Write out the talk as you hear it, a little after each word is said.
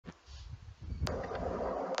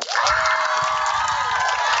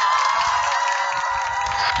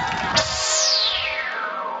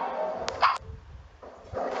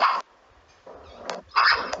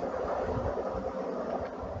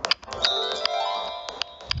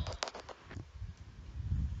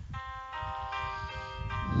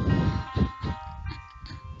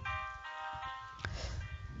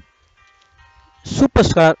Super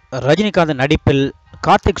star Rajinikanth நடிப்பில்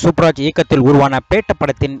கார்த்திக் சுப்ராஜ் இயக்கத்தில் உருவான பேட்ட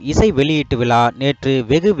படத்தின் இசை வெளியீட்டு விழா நேற்று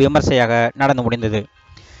வெகு விமர்சையாக நடந்து முடிந்தது.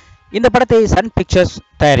 இந்த படத்தை சன் பிக்சர்ஸ்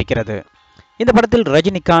தயாரிக்கிறது. இந்த படத்தில்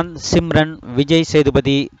ரஜினிகாந்த், சிம்ரன், விஜய்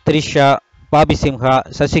சேதுபதி, த்ரிஷா, பாபி சிம்ஹா,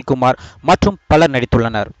 சசிகுமார் மற்றும் பலர்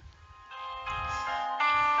நடித்துள்ளனர்.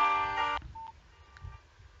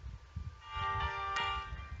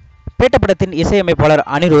 பேட்ட படத்தின் இசையமைப்பாளர்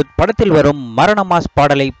அனிருத் படத்தில் வரும் மரண மாஸ்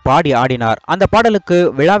பாடலை பாடி ஆடினார். அந்த பாடலுக்கு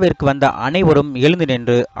விழாவிற்கு வந்த அனைவரும் எழுந்து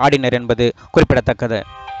நின்று ஆடினர் என்பது குறிப்பிடத்தக்கது.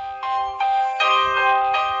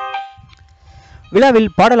 விழாவில்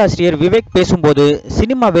பாடலாசிரியர் விவேக் பேசும்போது,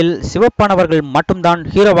 சினிமாவில் சிவப்பானவர்கள் மட்டும்தான்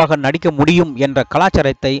ஹீரோவாக நடிக்க முடியும் என்ற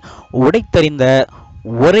கலாச்சாரத்தை உடைத்தெறிந்த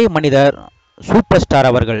ஒரே மனிதர் சூப்பர்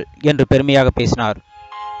ஸ்டார் அவர்கள் என்று பெருமையாக பேசினார்.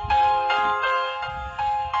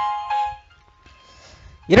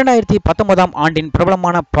 2019ஆம் ஆண்டின்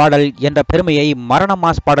பிரபலமான பாடல் என்ற பெருமையை மரண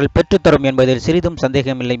மாஸ் பாடல் பெற்றுத்தரும் என்பதில் சிறிதும்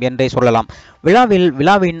சந்தேகமில்லை என்றே சொல்லலாம்.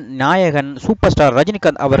 விழாவின் நாயகன் சூப்பர் ஸ்டார்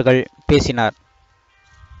ரஜினிகாந்த் அவர்கள் பேசினார்.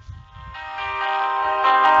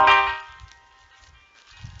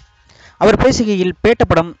 அவர் பேசுகையில், பேட்ட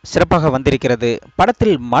படம் சிறப்பாக வந்திருக்கிறது.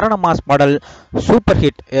 படத்தில் மரண மாஸ் பாடல் சூப்பர்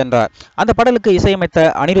ஹிட் என்றார். அந்த பாடலுக்கு இசையமைத்த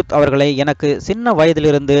அனிருத் அவர்களை எனக்கு சின்ன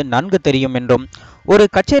வயதிலிருந்து நன்கு தெரியும் என்றும், ஒரு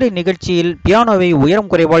கச்சேரி நிகழ்ச்சியில் பியானோவை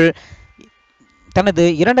உயரம் குறைவால் தனது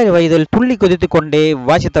 2.5 வயதில் துள்ளி குதித்து கொண்டே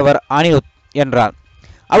வாசித்தவர் அனிருத் என்றார்.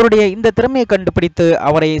 அவருடைய இந்த திறமையை கண்டுபிடித்து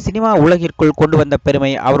அவரை சினிமா உலகிற்குள் கொண்டு வந்த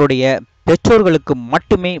பெருமை அவருடைய பெற்றோர்களுக்கு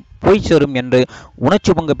மட்டுமே போய் சேரும் என்று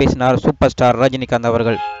உணர்ச்சி பொங்க பேசினார் சூப்பர் ஸ்டார் ரஜினிகாந்த்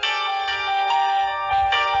அவர்கள்.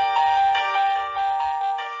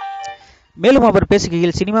 மேலும் அவர்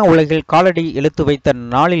பேசுகையில், சினிமா உலகில் காலடி எடுத்து வைத்த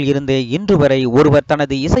நாளில் இருந்து இன்று வரை ஒருவர்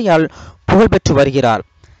தனது இசையால் புகழ்பெற்று வருகிறார்.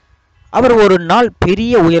 அவர் ஒரு நாள்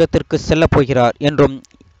பெரிய உயரத்திற்கு செல்லப் போகிறார் என்றும்,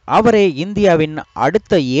 அவரே இந்தியாவின்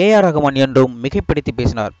அடுத்த ஏஆர் ரஹ்மான் என்றும் மிகைப்படுத்தி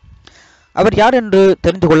பேசினார். அவர் யார் என்று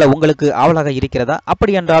தெரிந்து கொள்ள உங்களுக்கு ஆவலாக இருக்கிறதா?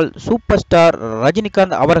 அப்படியென்றால் சூப்பர் ஸ்டார்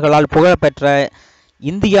ரஜினிகாந்த் அவர்களால் புகழ்பெற்ற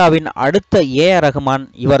இந்தியாவின் அடுத்த ஏஆர் ரஹ்மான்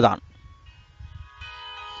இவர்தான்.